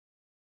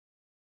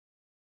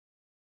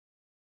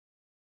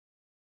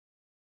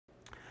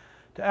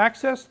To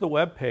access the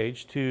web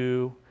page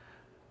to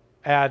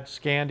add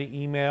scan to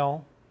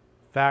email,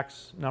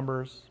 fax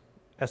numbers,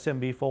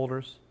 SMB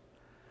folders,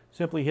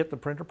 simply hit the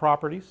printer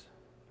properties.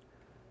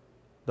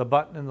 The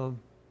button in the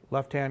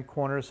left-hand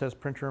corner says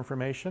printer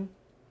information.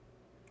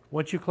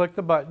 Once you click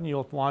the button,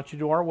 you'll launch you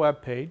to our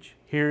web page.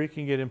 Here you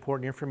can get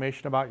important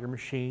information about your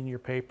machine, your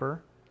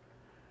paper.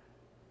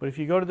 But if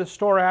you go to the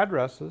store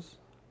addresses,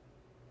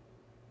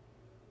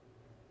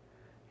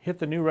 hit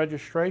the new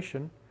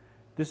registration,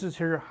 this is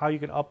here how you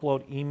can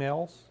upload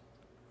emails,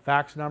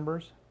 fax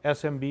numbers,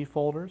 SMB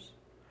folders.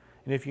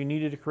 And if you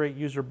needed to create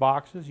user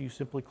boxes, you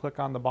simply click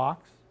on the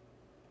box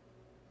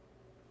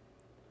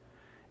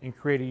and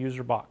create a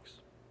user box.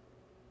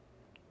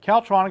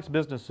 Caltronics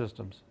Business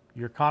Systems,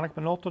 your Konica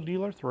Minolta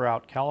dealer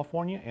throughout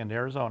California and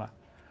Arizona,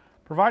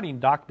 providing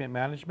document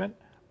management,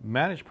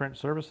 managed print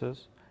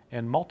services,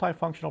 and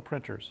multifunctional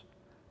printers,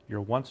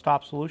 your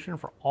one-stop solution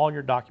for all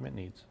your document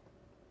needs.